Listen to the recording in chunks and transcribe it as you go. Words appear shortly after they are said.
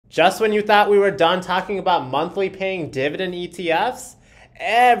Just when you thought we were done talking about monthly paying dividend ETFs,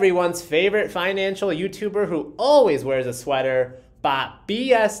 everyone's favorite financial YouTuber who always wears a sweater bought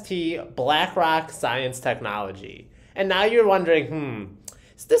BST, BlackRock Science Technology. And now you're wondering,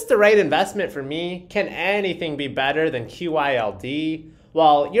 is this the right investment for me? Can anything be better than QYLD?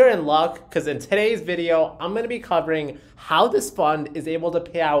 Well, you're in luck, because in today's video, I'm going to be covering how this fund is able to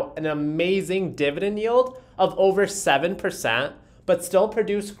pay out an amazing dividend yield of over 7%, but still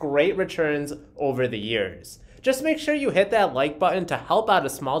produce great returns over the years. Just make sure you hit that like button to help out a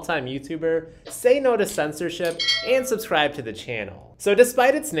small-time YouTuber, say no to censorship, and subscribe to the channel. So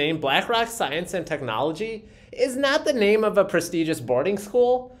despite its name, BlackRock Science and Technology is not the name of a prestigious boarding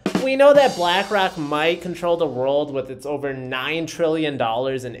school. We know that BlackRock might control the world with its over $9 trillion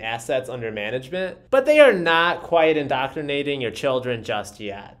in assets under management, but they are not quite indoctrinating your children just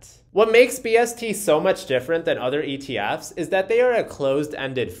yet. What makes BST so much different than other ETFs is that they are a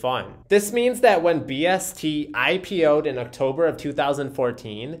closed-ended fund. This means that when BST IPO'd in October of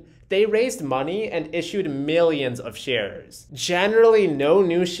 2014, they raised money and issued millions of shares. Generally, no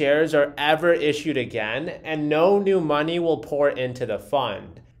new shares are ever issued again, and no new money will pour into the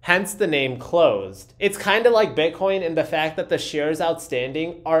fund. Hence the name closed. It's kind of like Bitcoin in the fact that the shares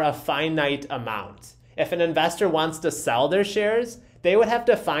outstanding are a finite amount. If an investor wants to sell their shares, they would have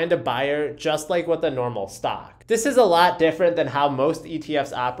to find a buyer just like with a normal stock. This is a lot different than how most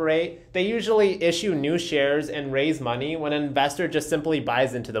ETFs operate. They usually issue new shares and raise money when an investor just simply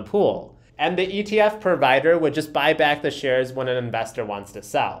buys into the pool. And the ETF provider would just buy back the shares when an investor wants to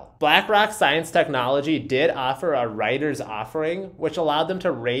sell. BlackRock Science Technology did offer a writer's offering, which allowed them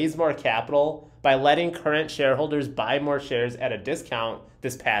to raise more capital by letting current shareholders buy more shares at a discount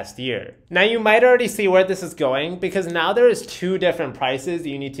this past year. Now you might already see where this is going, because now there is two different prices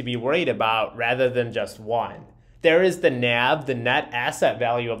you need to be worried about rather than just one. There is the NAV, the net asset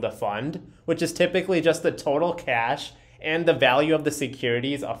value of the fund, which is typically just the total cash and the value of the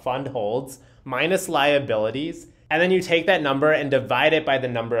securities a fund holds, minus liabilities, and then you take that number and divide it by the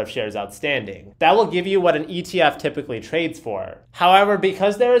number of shares outstanding. That will give you what an ETF typically trades for. However,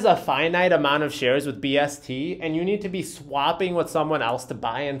 because there is a finite amount of shares with BST and you need to be swapping with someone else to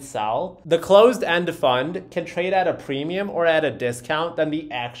buy and sell, the closed-end fund can trade at a premium or at a discount than the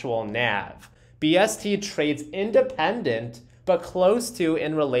actual NAV. BST trades independent but close to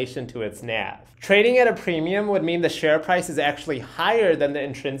in relation to its NAV. Trading at a premium would mean the share price is actually higher than the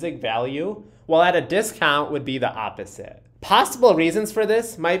intrinsic value, while at a discount would be the opposite. Possible reasons for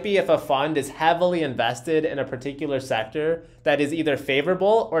this might be if a fund is heavily invested in a particular sector that is either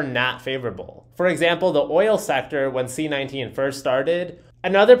favorable or not favorable. For example, the oil sector when C19 first started.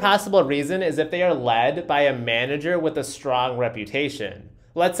 Another possible reason is if they are led by a manager with a strong reputation.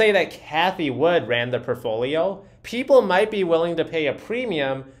 Let's say that Kathy Wood ran the portfolio. People might be willing to pay a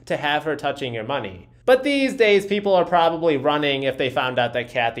premium to have her touching your money. But these days, people are probably running if they found out that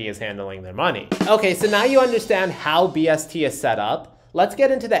Kathy is handling their money. Okay, so now you understand how BST is set up. Let's get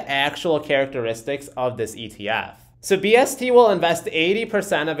into the actual characteristics of this ETF. So BST will invest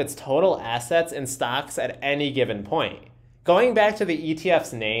 80% of its total assets in stocks at any given point. Going back to the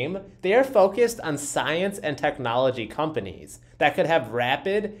ETF's name, they are focused on science and technology companies that could have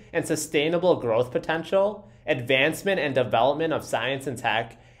rapid and sustainable growth potential, advancement and development of science and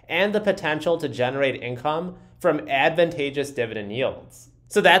tech, and the potential to generate income from advantageous dividend yields.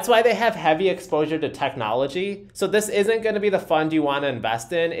 So that's why they have heavy exposure to technology. So this isn't going to be the fund you want to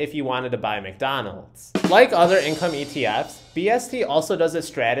invest in if you wanted to buy McDonald's. Like other income ETFs, BST also does a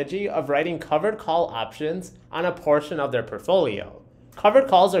strategy of writing covered call options on a portion of their portfolio. Covered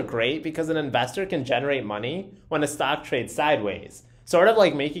calls are great because an investor can generate money when a stock trades sideways, sort of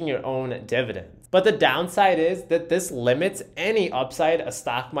like making your own dividends. But the downside is that this limits any upside a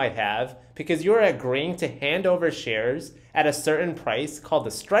stock might have because you're agreeing to hand over shares at a certain price called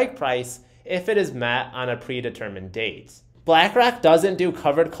the strike price if it is met on a predetermined date. BlackRock doesn't do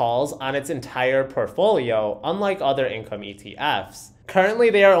covered calls on its entire portfolio, unlike other income ETFs. Currently,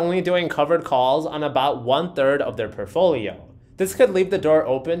 they are only doing covered calls on about 1/3 of their portfolio. This could leave the door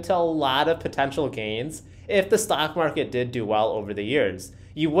open to a lot of potential gains if the stock market did do well over the years.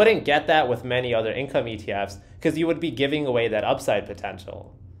 You wouldn't get that with many other income ETFs because you would be giving away that upside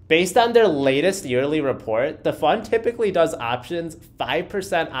potential. Based on their latest yearly report, the fund typically does options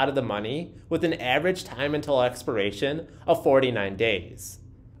 5% out of the money with an average time until expiration of 49 days.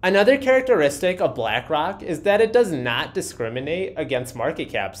 Another characteristic of BlackRock is that it does not discriminate against market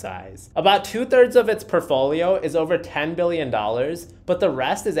cap size. About 2/3 of its portfolio is over $10 billion, but the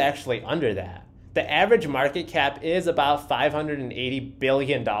rest is actually under that. The average market cap is about $580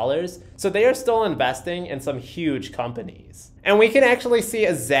 billion, so they are still investing in some huge companies. And we can actually see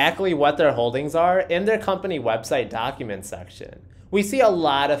exactly what their holdings are in their company website documents section. We see a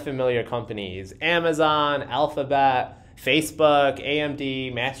lot of familiar companies: Amazon, Alphabet, Facebook,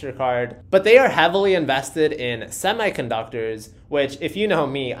 AMD, MasterCard, but they are heavily invested in semiconductors, which, if you know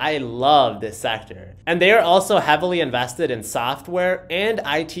me, I love this sector. And they are also heavily invested in software and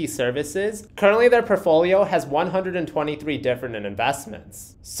IT services. Currently, their portfolio has 123 different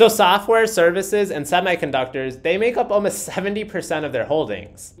investments. So software, services, and semiconductors, they make up almost 70% of their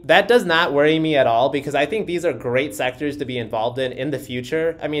holdings. That does not worry me at all because I think these are great sectors to be involved in the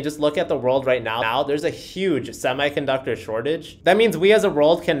future. I mean, just look at the world right now. There's a huge semiconductor shortage. That means we as a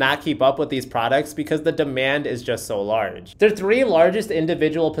world cannot keep up with these products because the demand is just so large. Their three largest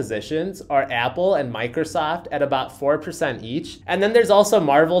individual positions are Apple and Microsoft at about 4% each. And then there's also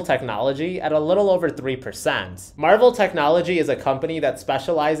Marvell Technology at a little over 3%. Marvell Technology is a company that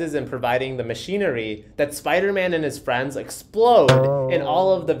specializes in providing the machinery that Spider-Man and his friends explode in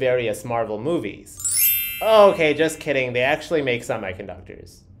all of the various Marvel movies. Okay, just kidding. They actually make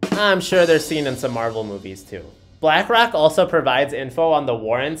semiconductors. I'm sure they're seen in some Marvel movies too. BlackRock also provides info on the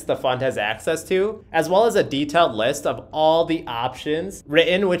warrants the fund has access to, as well as a detailed list of all the options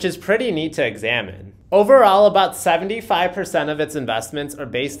written, which is pretty neat to examine. Overall, about 75% of its investments are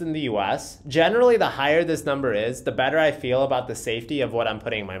based in the US. Generally, the higher this number is, the better I feel about the safety of what I'm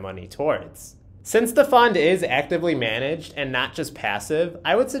putting my money towards. Since the fund is actively managed and not just passive,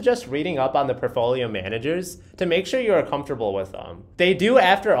 I would suggest reading up on the portfolio managers to make sure you are comfortable with them. They do,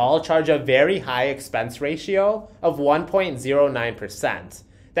 after all, charge a very high expense ratio of 1.09%.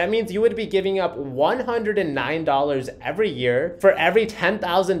 That means you would be giving up $109 every year for every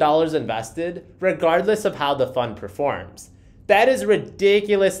 $10,000 invested, regardless of how the fund performs. That is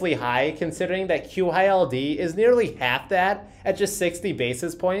ridiculously high considering that QYLD is nearly half that at just 60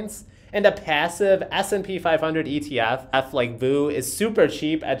 basis points. And a passive S&P 500 ETF like VU is super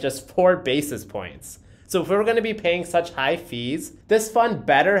cheap at just 4 basis points. So if we're going to be paying such high fees, this fund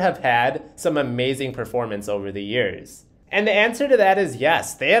better have had some amazing performance over the years. And the answer to that is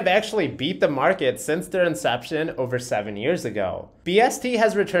yes, they have actually beat the market since their inception over 7 years ago. BST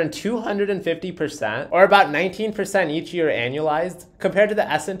has returned 250%, or about 19% each year annualized, compared to the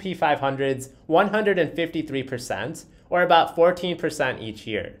S&P 500's 153%, or about 14% each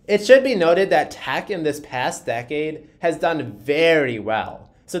year. It should be noted that tech in this past decade has done very well.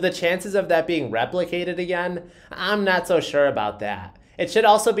 So the chances of that being replicated again, I'm not so sure about that. It should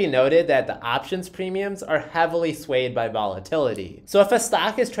also be noted that the options premiums are heavily swayed by volatility. So if a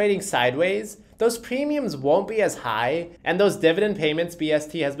stock is trading sideways, those premiums won't be as high, and those dividend payments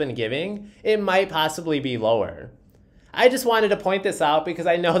BST has been giving, it might possibly be lower. I just wanted to point this out because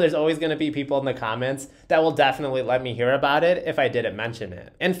I know there's always going to be people in the comments that will definitely let me hear about it if I didn't mention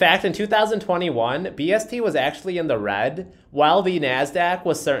it. In fact, in 2021, BST was actually in the red, while the NASDAQ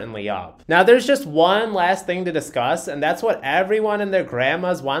was certainly up. Now there's just one last thing to discuss, and that's what everyone and their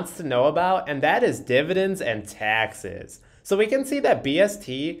grandmas wants to know about, and that is dividends and taxes. So we can see that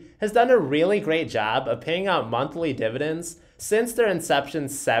BST has done a really great job of paying out monthly dividends since their inception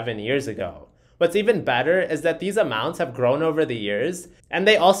 7 years ago. What's even better is that these amounts have grown over the years, and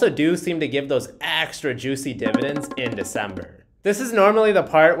they also do seem to give those extra juicy dividends in December. This is normally the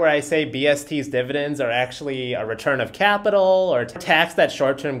part where I say BST's dividends are actually a return of capital or taxed at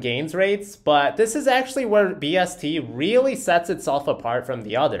short-term gains rates, but this is actually where BST really sets itself apart from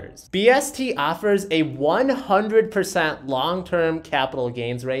the others. BST offers a 100% long-term capital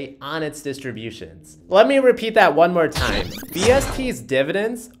gains rate on its distributions. Let me repeat that one more time. BST's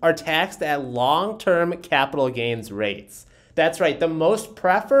dividends are taxed at long-term capital gains rates. That's right, the most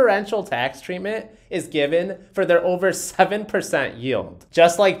preferential tax treatment is given for their over 7% yield.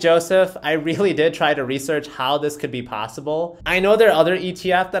 Just like Joseph, I really did try to research how this could be possible. I know their other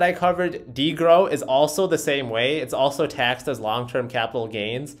ETF that I covered, DGROW, is also the same way. It's also taxed as long-term capital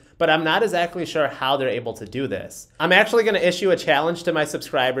gains, but I'm not exactly sure how they're able to do this. I'm actually going to issue a challenge to my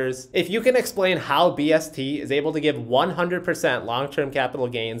subscribers. If you can explain how BST is able to give 100% long-term capital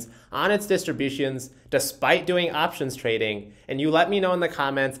gains on its distributions despite doing options trading, and you let me know in the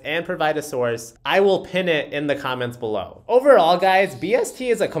comments and provide a source, I will pin it in the comments below. Overall, guys,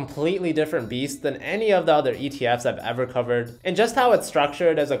 BST is a completely different beast than any of the other ETFs I've ever covered, and just how it's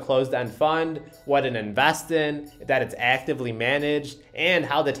structured as a closed-end fund, what it invests in, that it's actively managed, and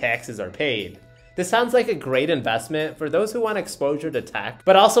how the taxes are paid. This sounds like a great investment for those who want exposure to tech,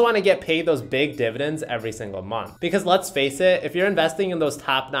 but also want to get paid those big dividends every single month. Because let's face it, if you're investing in those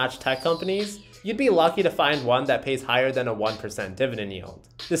top-notch tech companies, you'd be lucky to find one that pays higher than a 1% dividend yield.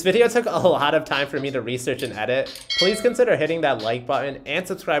 This video took a lot of time for me to research and edit. Please consider hitting that like button and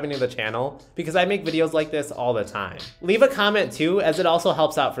subscribing to the channel because I make videos like this all the time. Leave a comment too, as it also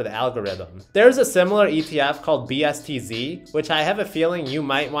helps out for the algorithm. There's a similar ETF called BSTZ, which I have a feeling you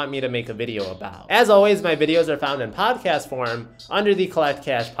might want me to make a video about. As always, my videos are found in podcast form under the Collect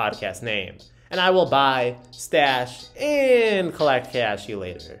Cash podcast name. And I will buy, stash, and collect cash you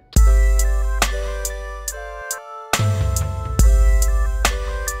later.